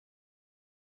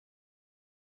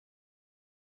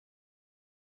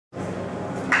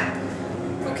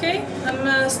Okay,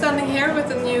 I'm standing here with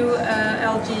the new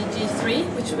LG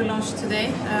G3, which we launched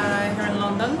today here in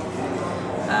London.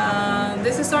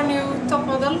 This is our new top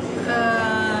model,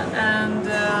 and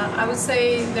I would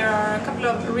say there are a couple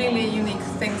of really unique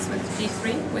things with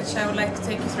G3, which I would like to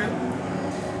take you through.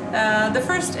 The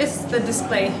first is the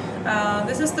display.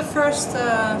 This is the first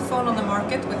phone on the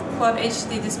market with Quad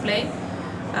HD display,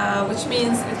 which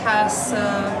means it has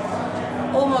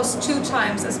almost 2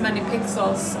 times as many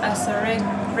pixels as a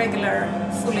regular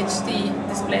Full HD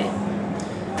display.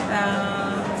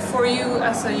 For you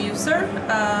as a user,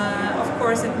 of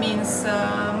course it means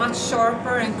much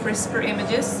sharper and crisper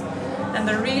images and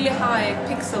a really high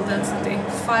pixel density,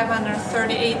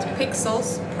 538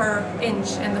 pixels per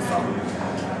inch in the phone.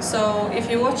 So if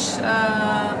you watch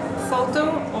a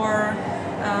photo or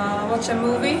watch a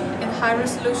movie in high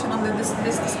resolution on this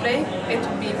display, it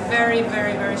will be very,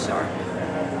 very, very sharp.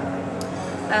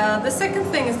 The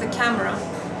second thing is the camera.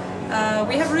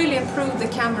 We have really improved the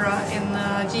camera in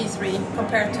G3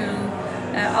 compared to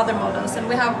other models, and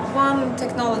we have one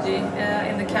technology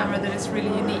in the camera that is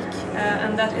really unique,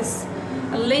 and that is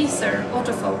a laser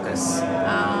autofocus.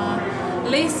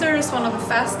 Laser is one of the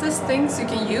fastest things you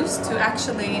can use to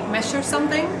actually measure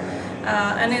something,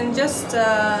 and in just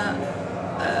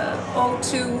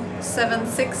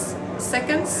 0.276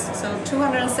 seconds, so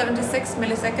 276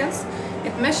 milliseconds,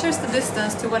 it measures the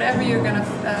distance to whatever you're going to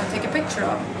take a picture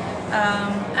of,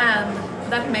 and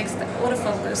that makes the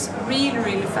autofocus really,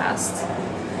 really fast.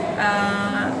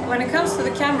 When it comes to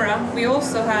the camera, we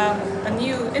also have a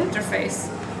new interface.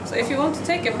 So if you want to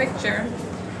take a picture,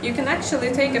 you can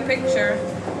actually take a picture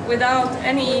without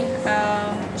any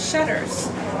shutters.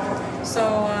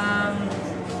 So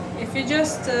if you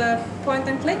just point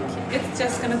and click, it's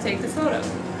just going to take the photo.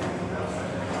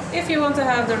 If you want to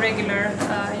have the regular,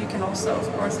 you can also, of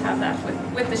course, have that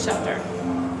with the shutter.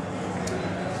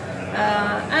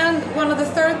 And one of the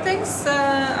third things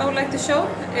I would like to show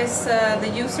is the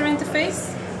user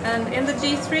interface. And in the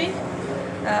G3,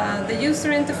 the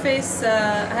user interface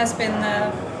has been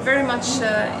very much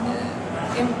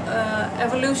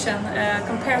evolution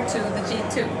compared to the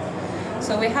G2.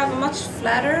 So we have a much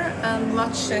flatter and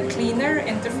much cleaner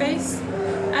interface,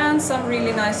 and some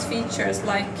really nice features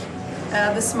like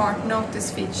the Smart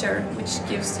Notice feature, which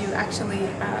gives you actually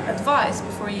advice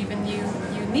before you even knew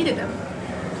you needed them.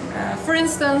 For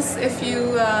instance, if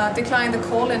you decline the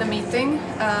call in a meeting,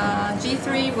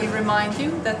 G3 will remind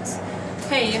you that,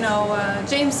 hey, you know,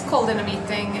 James called in a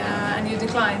meeting and you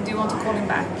declined, do you want to call him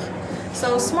back?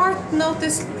 So Smart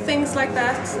Notice things like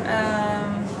that.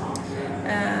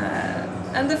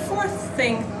 And the fourth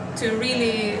thing to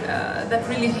really that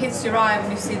really hits your eye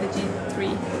when you see the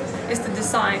G3 is the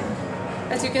design.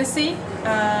 As you can see,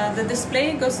 the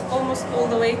display goes almost all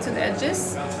the way to the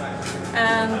edges,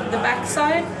 and the back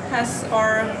side has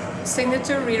our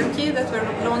signature rear key that we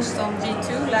launched on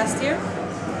G2 last year,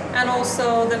 and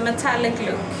also the metallic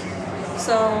look,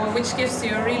 so which gives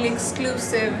you a really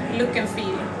exclusive look and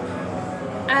feel.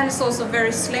 And it's also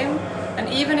very slim, and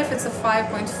even if it's a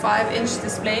 5.5-inch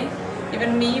display,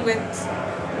 even me with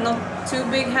not too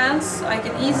big hands, I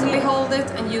can easily hold it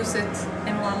and use it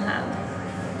in one hand.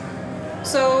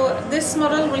 So this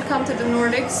model will come to the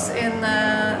Nordics in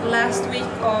last week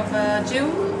of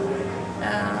June,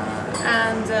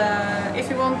 and if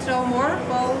you want to know more,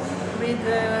 well, read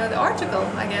the article,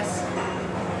 I guess.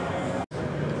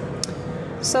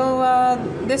 So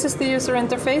this is the user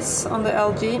interface on the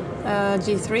LG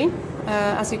G3.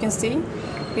 As you can see,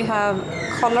 we have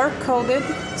color-coded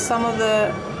some of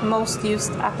the most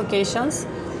used applications.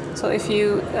 So if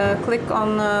you click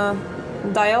on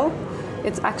dial,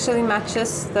 it actually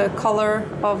matches the color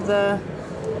of the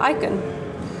icon.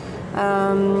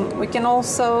 We can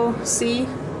also see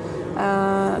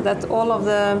that all of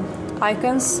the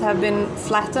icons have been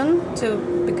flattened to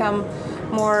become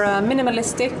more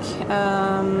minimalistic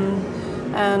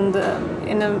and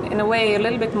in a way a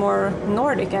little bit more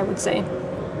Nordic, I would say.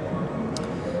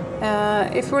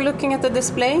 If we're looking at the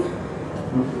display,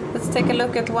 let's take a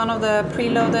look at one of the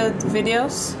preloaded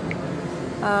videos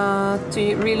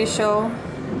to really show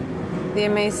the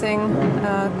amazing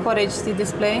Quad HD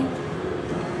display.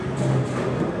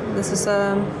 This is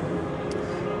a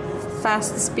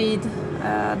fast speed.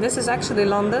 This is actually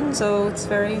London, so it's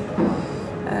very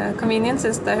convenient.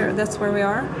 That's where we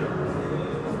are.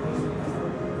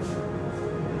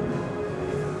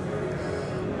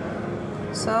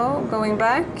 So going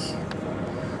back,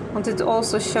 wanted to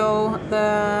also show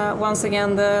once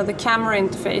again the camera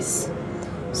interface.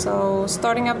 So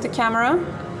starting up the camera,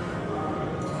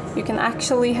 you can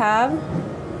actually have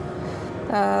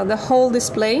the whole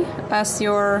display as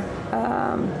your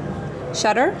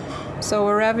shutter, so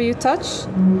wherever you touch,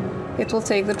 it will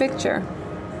take the picture.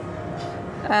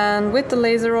 And with the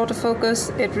laser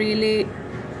autofocus, it really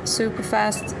super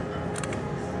fast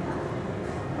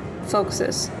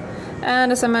focuses.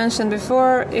 And as I mentioned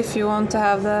before, if you want to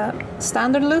have the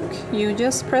standard look, you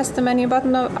just press the menu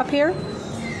button up here,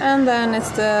 and then it's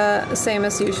the same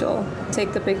as usual.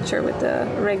 Take the picture with the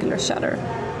regular shutter.